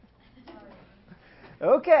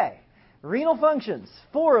Okay. Renal functions,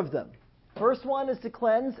 4 of them. First one is to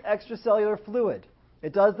cleanse extracellular fluid.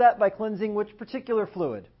 It does that by cleansing which particular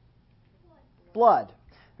fluid? Blood.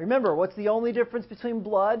 Remember, what's the only difference between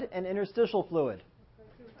blood and interstitial fluid?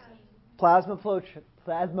 Plasmaphosis.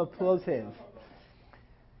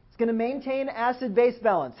 It's going to maintain acid-base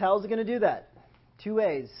balance. How is it going to do that? 2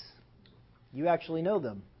 ways. You actually know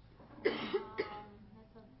them.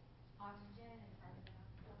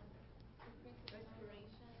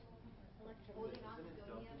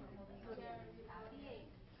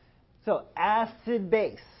 So,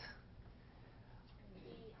 acid-base.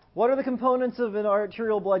 What are the components of an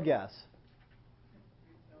arterial blood gas?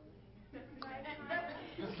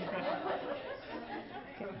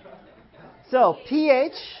 So,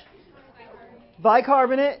 pH,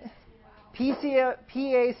 bicarbonate,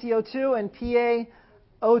 PaCO2, and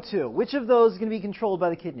PaO2. Which of those is going to be controlled by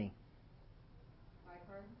the kidney?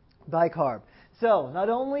 Bicarb. So, not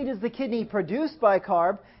only does the kidney produce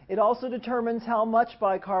bicarb, it also determines how much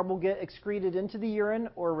bicarb will get excreted into the urine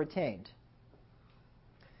or retained.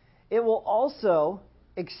 It will also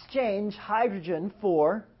exchange hydrogen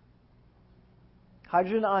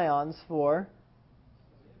ions for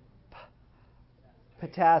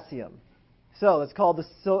potassium. So it's called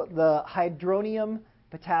the hydronium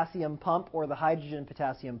potassium pump or the hydrogen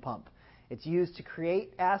potassium pump. It's used to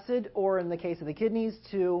create acid, or in the case of the kidneys,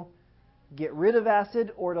 to get rid of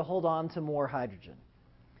acid or to hold on to more hydrogen.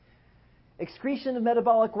 Excretion of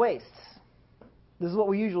metabolic wastes. This is what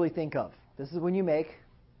we usually think of. This is when you make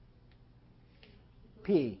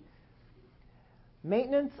pee.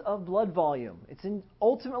 Maintenance of blood volume.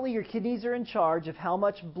 Ultimately, your kidneys are in charge of how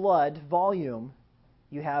much blood volume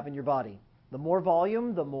you have in your body. The more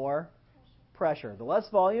volume, the more pressure. The less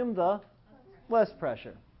volume, the less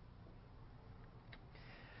pressure.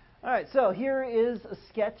 All right, so here is a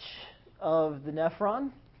sketch of the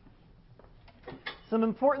nephron. Some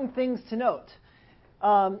important things to note.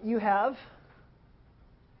 You have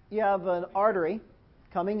an artery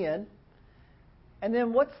coming in, and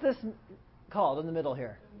then what's this called in the middle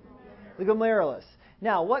here? The glomerulus.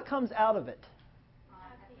 Now, what comes out of it?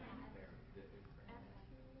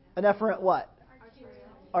 An efferent what?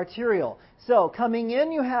 Arterial. So, coming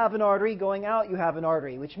in you have an artery, going out you have an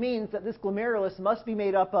artery, which means that this glomerulus must be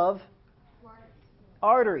made up of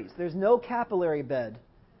arteries. There's no capillary bed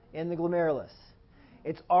in the glomerulus.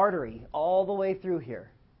 It's artery all the way through here,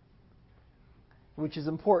 which is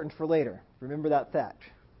important for later. Remember that fact.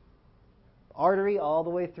 Artery all the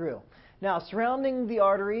way through. Now, surrounding the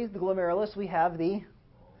arteries, the glomerulus, we have the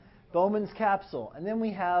Bowman's capsule. And then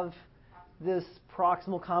we have this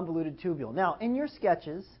proximal convoluted tubule. Now, in your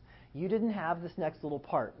sketches, you didn't have this next little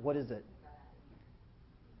part. What is it?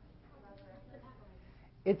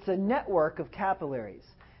 It's a network of capillaries.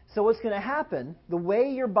 So what's going to happen, the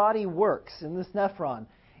way your body works in this nephron,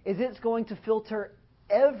 is it's going to filter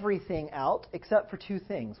everything out except for 2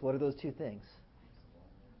 things. What are those 2 things?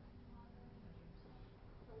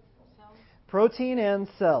 Protein and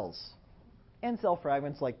cells. And cell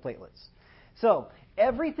fragments like platelets. So,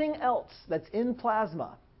 everything else that's in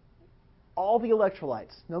plasma, all the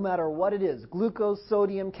electrolytes, no matter what it is, glucose,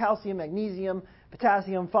 sodium, calcium, magnesium,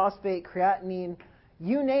 potassium, phosphate, creatinine,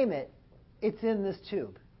 you name it, it's in this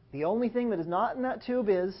tube. The only thing that is not in that tube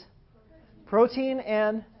is protein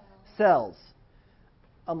and cells,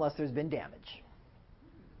 unless there's been damage.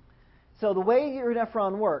 So the way your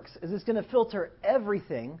nephron works is it's going to filter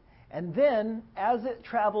everything, and then as it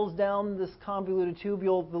travels down this convoluted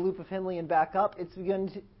tubule, the loop of Henle, and back up, it's going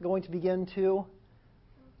to begin to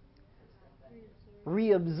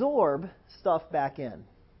reabsorb stuff back in.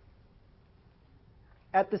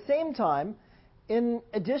 At the same time, in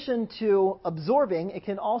addition to absorbing, it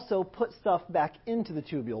can also put stuff back into the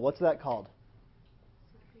tubule. What's that called?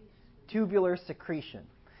 Tubular secretion.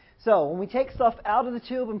 So when we take stuff out of the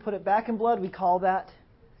tube and put it back in blood, we call that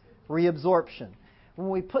reabsorption. When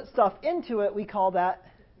we put stuff into it, we call that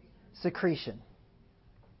secretion.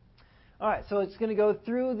 All right, so it's going to go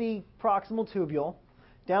through the proximal tubule,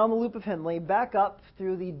 down the loop of Henle, back up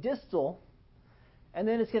through the distal, and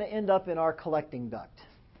then it's going to end up in our collecting duct.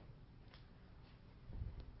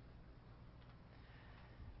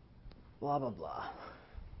 Blah, blah, blah.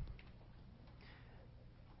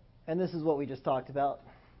 And this is what we just talked about.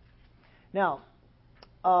 Now,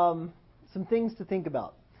 some things to think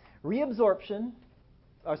about. Filtration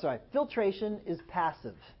is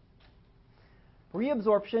passive.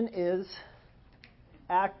 Reabsorption is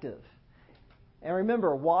active. And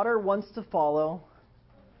remember, water wants to follow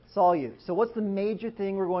solute. So what's the major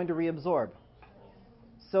thing we're going to reabsorb?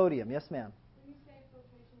 Sodium. Yes, ma'am. When you say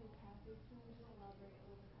filtration is passive, can you just elaborate a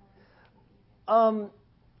little bit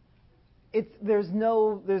There's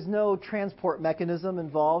no transport mechanism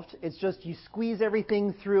involved. It's just you squeeze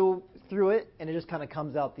everything through it, and it just kind of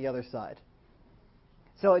comes out the other side.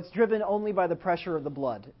 So it's driven only by the pressure of the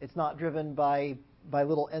blood. It's not driven by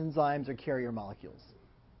little enzymes or carrier molecules.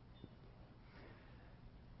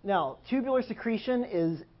 Now, tubular secretion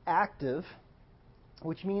is active,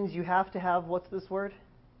 which means you have to have, what's this word?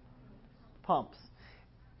 Pumps.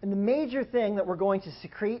 And the major thing that we're going to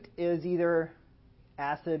secrete is either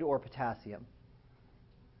acid or potassium.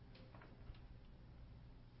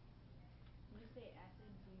 When you say acid,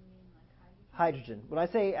 do you mean like hydrogen? Hydrogen. When I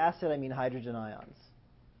say acid, I mean hydrogen ions.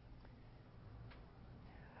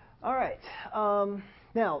 All right.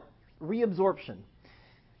 Now, reabsorption.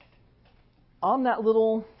 On that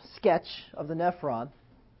little sketch of the nephron,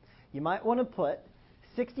 you might want to put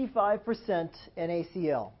 65%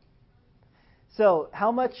 NaCl. So,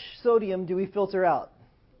 how much sodium do we filter out?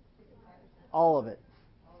 All of it.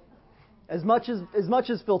 As much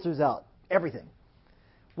as filters out. Everything.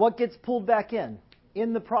 What gets pulled back in?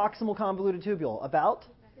 In the proximal convoluted tubule? About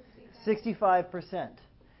 65%.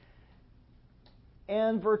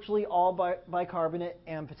 And virtually all bicarbonate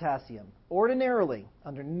and potassium. Ordinarily,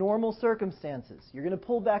 under normal circumstances, you're going to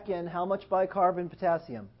pull back in how much bicarb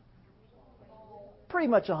potassium? Pretty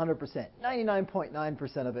much 100%.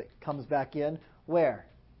 99.9% of it comes back in. Where?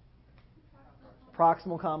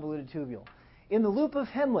 Proximal convoluted tubule. In the loop of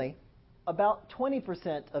Henle, about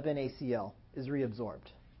 20% of NaCl is reabsorbed.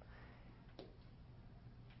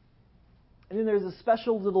 And then there's a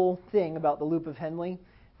special little thing about the loop of Henle.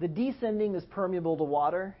 The descending is permeable to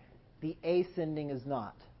water. The ascending is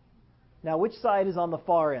not. Now, which side is on the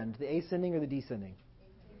far end? The ascending or the descending?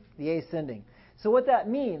 The ascending. So what that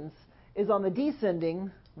means is on the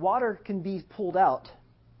descending, water can be pulled out.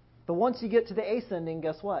 But once you get to the ascending,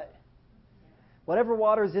 guess what? Whatever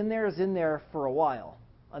water is in there for a while,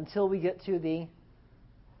 until we get to the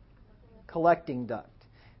collecting duct.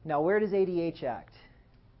 Now, where does ADH act?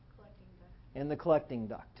 In the collecting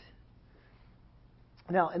duct.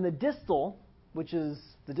 Now, in the distal, which is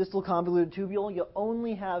the distal convoluted tubule, you'll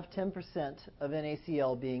only have 10% of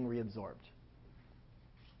NaCl being reabsorbed.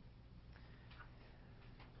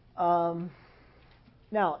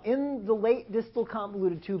 Now, in the late distal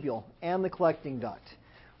convoluted tubule and the collecting duct,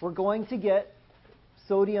 we're going to get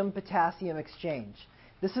sodium-potassium exchange.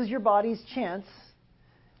 This is your body's chance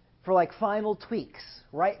for like final tweaks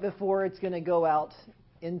right before it's going to go out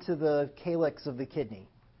into the calyx of the kidney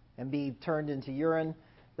and be turned into urine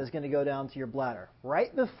that's going to go down to your bladder.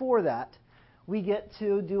 Right before that, we get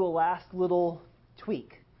to do a last little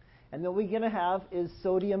tweak. And what we're going to have is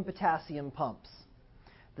sodium-potassium pumps.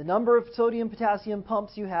 The number of sodium-potassium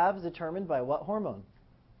pumps you have is determined by what hormone?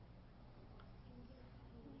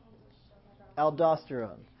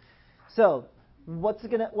 Aldosterone. So, what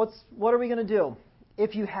are we going to do?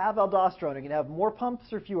 If you have aldosterone, are you going to have more pumps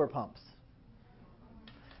or fewer pumps?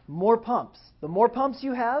 More pumps. The more pumps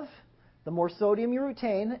you have, the more sodium you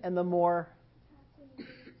retain, and the more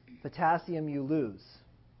potassium you lose.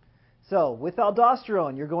 So, with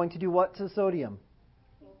aldosterone, you're going to do what to sodium?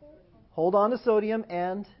 Hold on to sodium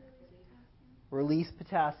and release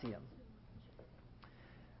potassium.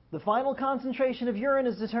 The final concentration of urine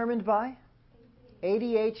is determined by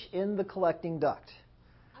ADH in the collecting duct.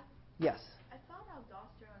 Yes? I thought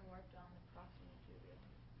aldosterone worked on the proximal tubule.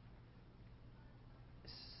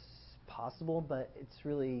 It's possible, but it's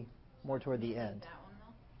really more toward the end. That one,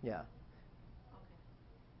 though? Yeah. Okay.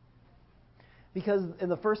 Because in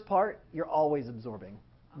the first part, you're always absorbing.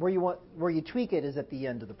 Where you tweak it is at the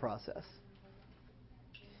end of the process.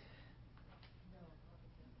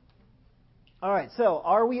 All right, so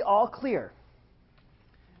are we all clear?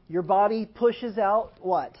 Your body pushes out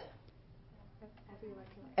what?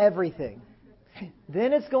 Everything.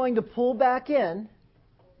 Then it's going to pull back in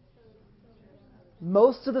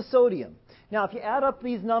most of the sodium. Now, if you add up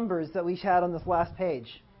these numbers that we had on this last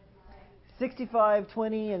page, 65,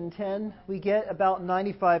 20, and 10, we get about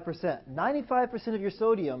 95%. 95% of your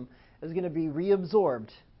sodium is going to be reabsorbed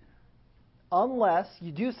unless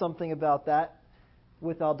you do something about that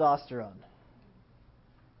with aldosterone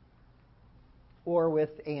or with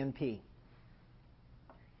ANP.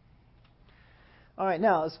 All right,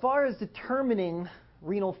 now, as far as determining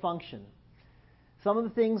renal function, some of the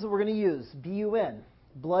things that we're going to use, BUN,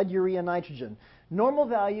 blood urea nitrogen. Normal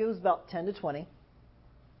value is about 10 to 20.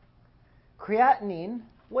 Creatinine,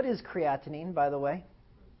 what is creatinine, by the way?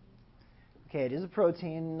 Okay, it is a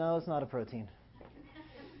protein. No, it's not a protein.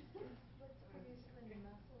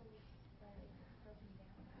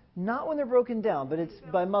 Not when they're broken down, but it's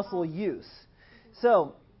by muscle use.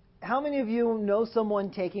 So, how many of you know someone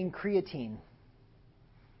taking creatine?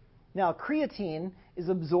 Now, creatine is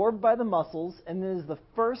absorbed by the muscles and is the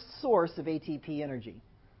first source of ATP energy.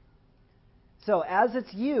 So as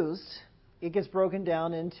it's used, it gets broken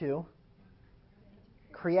down into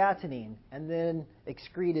creatinine and then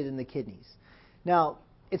excreted in the kidneys. Now,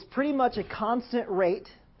 it's pretty much a constant rate,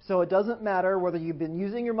 so it doesn't matter whether you've been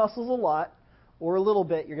using your muscles a lot or a little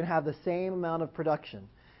bit, you're going to have the same amount of production.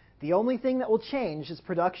 The only thing that will change is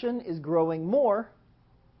production is growing more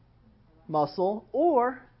muscle,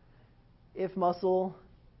 or if muscle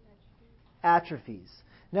atrophies.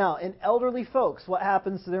 Now, in elderly folks, what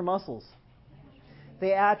happens to their muscles?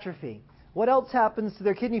 They atrophy. What else happens to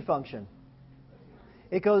their kidney function?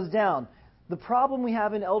 It goes down. The problem we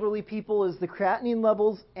have in elderly people is the creatinine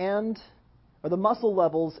levels or the muscle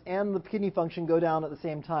levels and the kidney function go down at the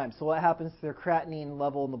same time. So what happens to their creatinine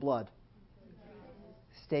level in the blood?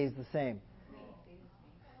 Stays the same.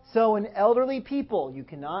 So in elderly people, you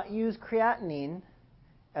cannot use creatinine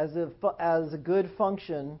as a good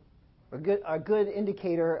function, a good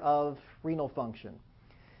indicator of renal function.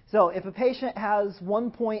 So if a patient has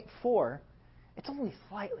 1.4, it's only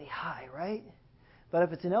slightly high, right? But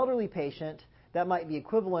if it's an elderly patient, that might be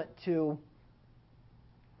equivalent to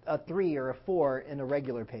a 3 or a 4 in a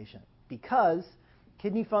regular patient, because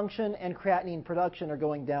kidney function and creatinine production are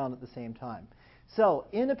going down at the same time. So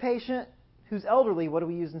in a patient who's elderly, what do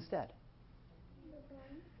we use instead?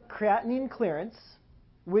 Creatinine clearance,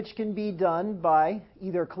 which can be done by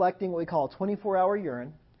either collecting what we call 24-hour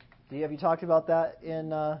urine. Have you talked about that in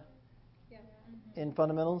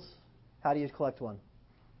fundamentals? How do you collect one?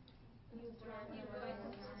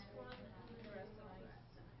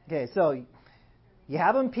 Okay, so you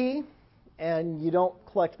have them pee, and you don't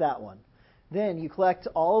collect that one. Then you collect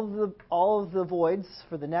all of the voids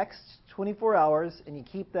for the next 24 hours, and you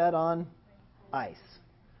keep that on ice.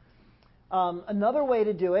 Another way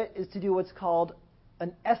to do it is to do what's called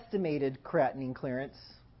an estimated creatinine clearance,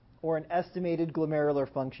 or an estimated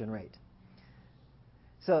glomerular function rate.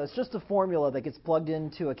 So it's just a formula that gets plugged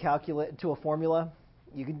into a formula.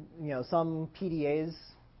 You can, some PDAs,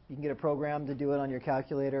 you can get a program to do it on your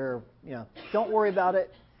calculator. Don't worry about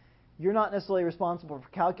it. You're not necessarily responsible for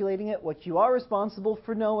calculating it. What you are responsible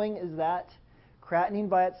for knowing is that creatinine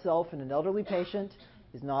by itself in an elderly patient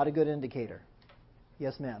is not a good indicator.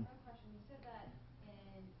 Yes, ma'am. You said that in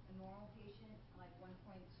a normal patient, like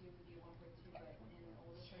 1.2 would be 1.2, but in an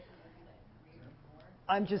older person it would be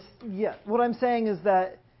like 3 or 4? What I'm saying is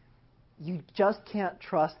that you just can't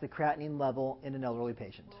trust the creatinine level in an elderly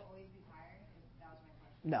patient. Will it always be higher? That was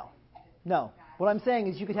my question. No. What I'm saying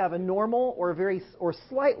is you could have a normal or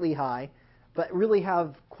slightly high, but really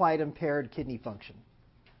have quite impaired kidney function.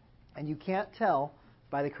 And you can't tell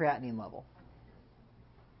by the creatinine level.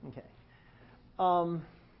 Okay. All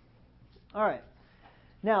right.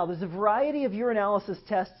 Now, there's a variety of urinalysis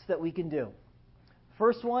tests that we can do.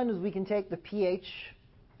 First one is we can take the pH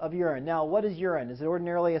of urine. Now, what is urine? Is it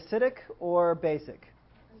ordinarily acidic or basic?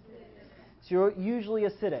 Acidic. So usually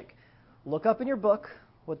acidic. Look up in your book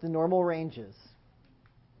what the normal range is.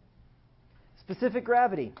 Specific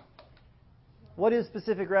gravity. What is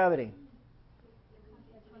specific gravity?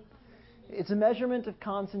 It's a measurement of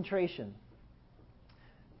concentration.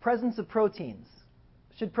 Presence of proteins.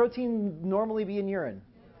 Should protein normally be in urine?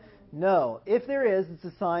 No. If there is, it's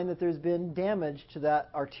a sign that there's been damage to that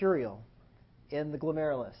arteriole in the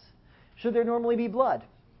glomerulus. Should there normally be blood?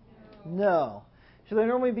 No. Should there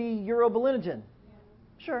normally be urobilinogen?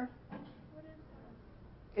 Sure.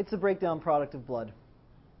 It's a breakdown product of blood.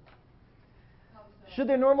 Should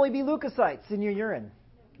there normally be leukocytes in your urine?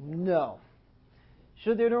 No.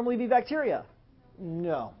 Should there normally be bacteria?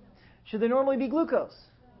 No. Should there normally be glucose?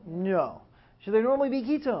 No. Should there normally be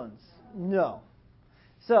ketones? No.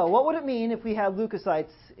 So, what would it mean if we had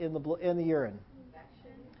leukocytes in the urine?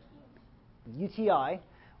 UTI.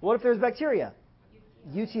 What if there's bacteria?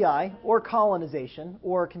 UTI, or colonization,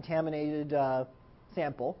 or contaminated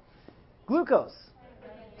sample. Glucose.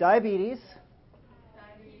 Diabetes.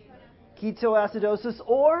 Ketoacidosis,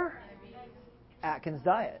 or Atkins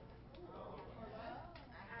diet.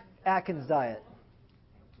 Atkins diet.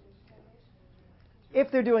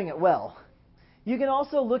 If they're doing it well. You can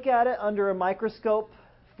also look at it under a microscope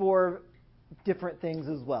for different things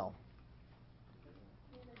as well.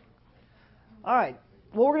 All right.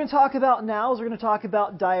 What we're going to talk about now is we're going to talk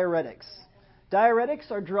about diuretics.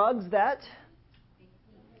 Diuretics are drugs that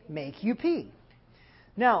make you pee.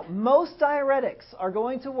 Now, most diuretics are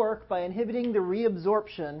going to work by inhibiting the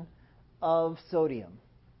reabsorption of sodium.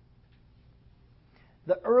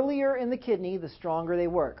 The earlier in the kidney, the stronger they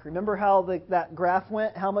work. Remember how that graph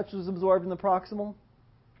went? How much was absorbed in the proximal?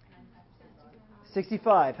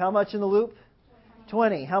 65. How much in the loop?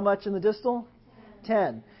 20. How much in the distal?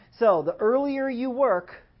 10. So the earlier you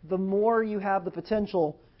work, the more you have the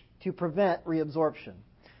potential to prevent reabsorption.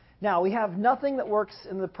 Now, we have nothing that works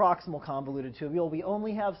in the proximal convoluted tubule. We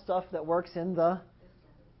only have stuff that works in the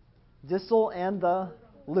distal and the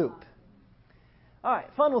loop. All right,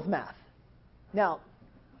 fun with math. Now,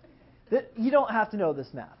 you don't have to know this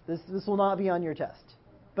math. This will not be on your test.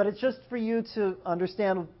 But it's just for you to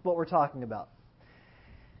understand what we're talking about.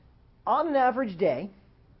 On an average day,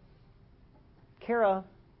 Kara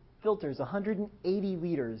filters 180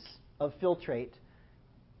 liters of filtrate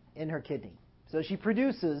in her kidney. So she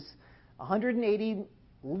produces 180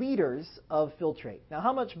 liters of filtrate. Now,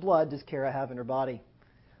 how much blood does Kara have in her body?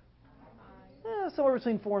 Somewhere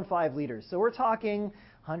between 4 and 5 liters. So we're talking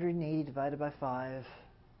 180 divided by 5.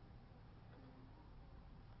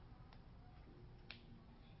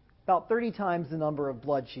 About 30 times the number of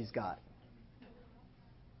blood she's got.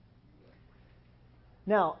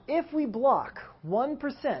 Now, if we block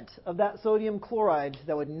 1% of that sodium chloride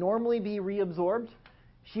that would normally be reabsorbed,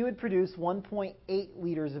 she would produce 1.8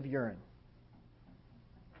 liters of urine.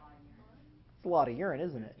 It's a lot of urine,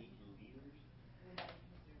 isn't it?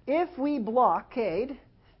 If we blockade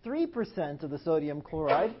 3% of the sodium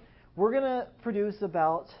chloride, we're going to produce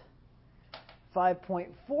about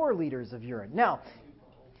 5.4 liters of urine. Now,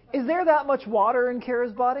 is there that much water in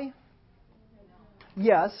Kara's body?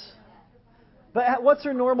 Yes. But what's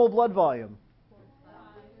her normal blood volume?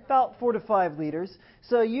 About 4 to 5 liters.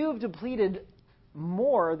 So you've depleted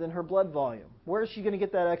more than her blood volume. Where is she going to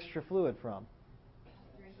get that extra fluid from?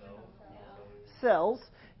 Cells.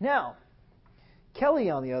 Now, Kelly,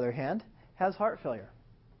 on the other hand, has heart failure.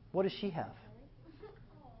 What does she have?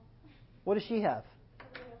 What does she have?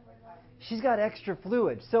 She's got extra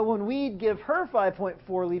fluid. So when we give her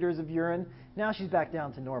 5.4 liters of urine, now she's back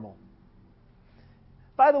down to normal.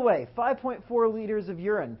 By the way, 5.4 liters of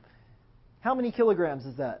urine, how many kilograms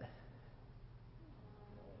is that?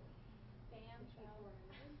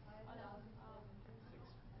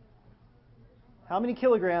 How many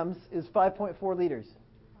kilograms is 5.4 liters?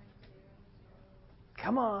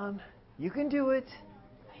 Come on, you can do it.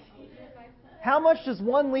 How much does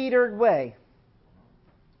 1 liter weigh?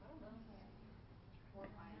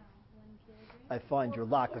 I find your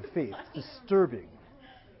lack of faith disturbing.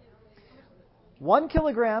 1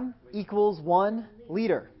 kilogram equals 1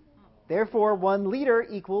 liter. Therefore, 1 liter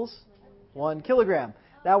equals 1 kilogram.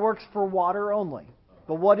 That works for water only.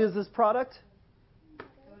 But what is this product?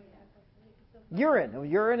 Urine.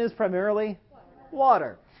 Urine is primarily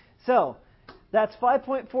water. So, that's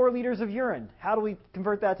 5.4 liters of urine. How do we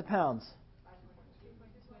convert that to pounds?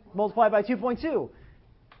 Multiply by 2.2.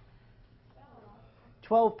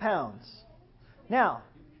 12 pounds. Now,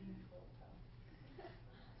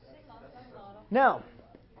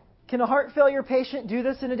 can a heart failure patient do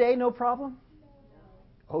this in a day, no problem?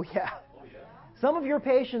 Oh, yeah. Some of your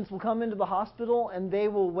patients will come into the hospital and they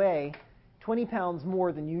will weigh 20 pounds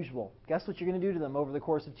more than usual. Guess what you're going to do to them over the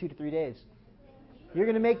course of 2 to 3 days? You're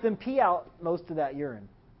going to make them pee out most of that urine.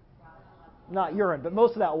 Not urine, but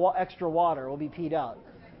most of that extra water will be peed out.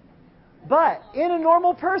 But in a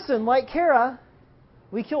normal person like Kara,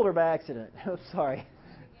 we killed her by accident. I'm sorry.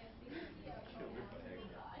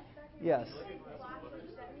 Yes.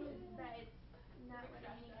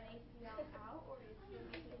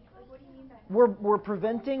 We're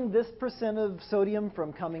preventing this percent of sodium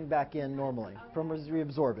from coming back in normally, from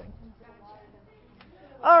reabsorbing.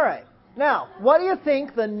 All right. Now, what do you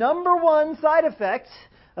think the number one side effect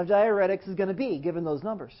of diuretics is going to be, given those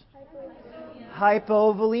numbers?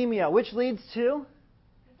 Hypovolemia, which leads to?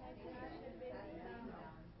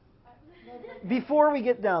 Before we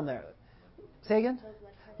get down there, say again?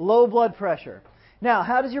 Low blood pressure. Now,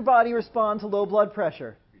 how does your body respond to low blood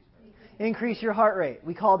pressure? Increase your heart rate.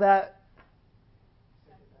 We call that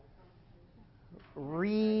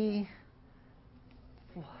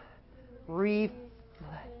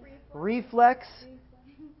reflex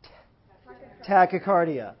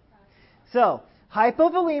tachycardia. So,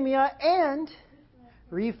 hypovolemia and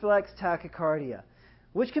reflex tachycardia,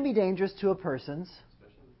 which can be dangerous to a person's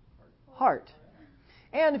heart.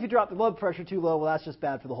 And if you drop the blood pressure too low, well, that's just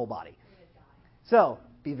bad for the whole body. So,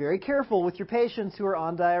 be very careful with your patients who are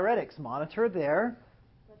on diuretics. Monitor their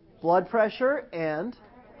blood pressure and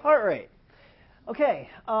heart rate. Okay,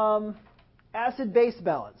 acid-base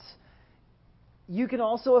balance. You can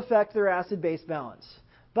also affect their acid-base balance.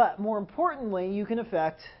 But more importantly, you can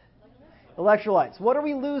affect electrolytes. What are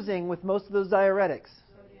we losing with most of those diuretics?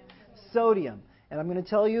 Sodium. And I'm going to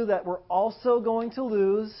tell you that we're also going to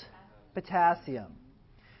lose potassium.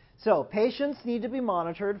 So patients need to be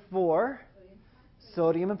monitored for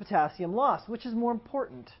Sodium and potassium loss. Which is more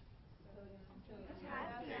important?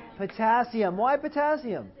 Potassium. Why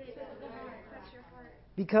potassium?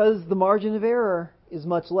 Because the margin of error is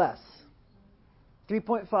much less.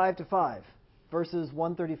 3.5 to 5 versus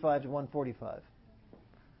 135 to 145.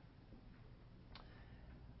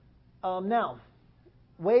 Now,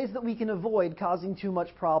 ways that we can avoid causing too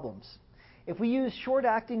much problems. If we use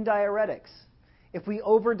short-acting diuretics, if we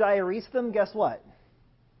over-diurese them, guess what?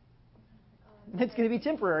 It's going to be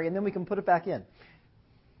temporary, and then we can put it back in.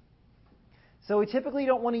 So we typically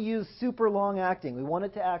don't want to use super long-acting. We want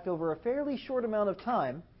it to act over a fairly short amount of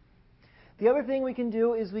time. The other thing we can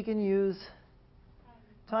do is we can use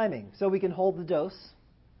timing. So we can hold the dose.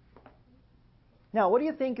 Now, what do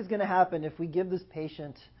you think is going to happen if we give this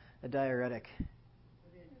patient a diuretic?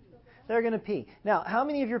 They're going to pee. Now, how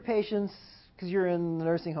many of your patients, because you're in the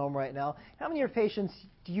nursing home right now, how many of your patients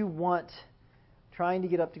do you want trying to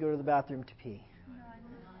get up to go to the bathroom to pee?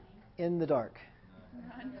 In the dark.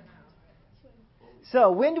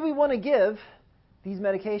 So, when do we want to give these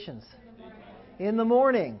medications? In the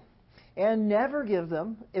morning. And never give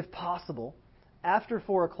them, if possible, after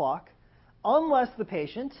 4 o'clock, unless the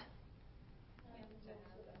patient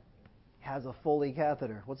has a Foley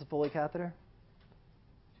catheter. What's a Foley catheter?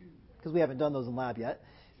 Because we haven't done those in lab yet.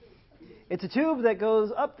 It's a tube that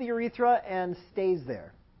goes up the urethra and stays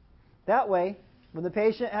there. That way, when the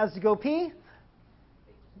patient has to go pee,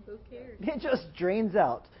 Who cares? it just drains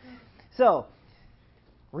out. So,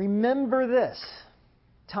 remember this.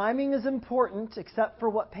 Timing is important, except for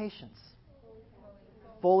what patients?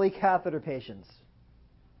 Foley catheter patients.